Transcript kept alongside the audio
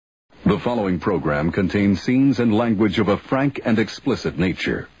The following program contains scenes and language of a frank and explicit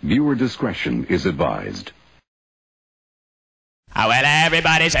nature. Viewer discretion is advised. Oh, well,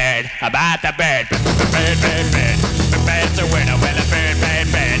 everybody's heard about the bird. Bird, bird, bird. The bird's a winner. Well, a bird, bird,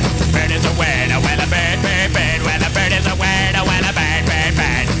 bird. Bird is a winner. Well, a bird, bird, bird. Well, a bird is a winner. Well, a bird, bird,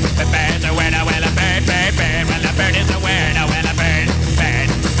 bird. The bird's a winner. Well, a bird, bird, bird. Well, a bird is a winner. Well, a bird, bird.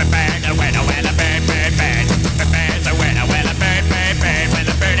 The bird's a winner. Well, a bird, bird, bird. The bird's a winner. Well, a bird, bird, bird. Well,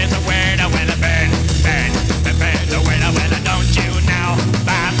 a bird is a winner. Well, a bird, bird. The bird's a winner. Well, don't you know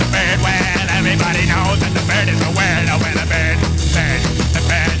about the bird? Well, everybody knows that the bird is a winner. Well, a bird. The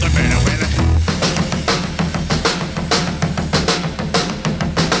bird's a winner, well.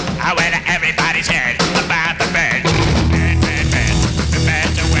 Oh, well, everybody's heard about the bird. Bird, bird, bird. The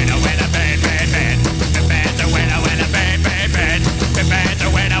bird's a winner, well, a bird, bird, bird. The bird's a winner, well, a bird, bird, bird. The bird's a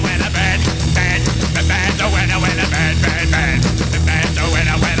winner, well, a bird, bird. The bird's a winner, well, a bird, bird, bird. The bird's a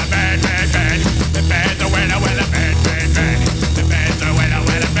winner, well, a bird, bird, bird. The bird's a winner, well, a bird, bird, bird. The bird's a winner,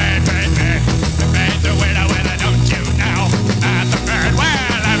 well, a bird, bird, bird. The bird's a winner, well, don't you know about the bird?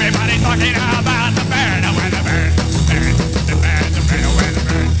 Well, everybody's talking about the bird, oh, well, the bird, bird, the bird's a bird, oh, well, the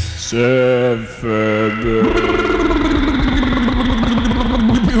bird.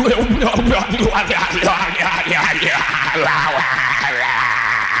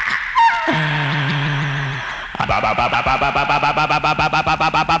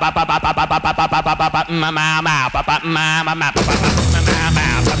 Mama,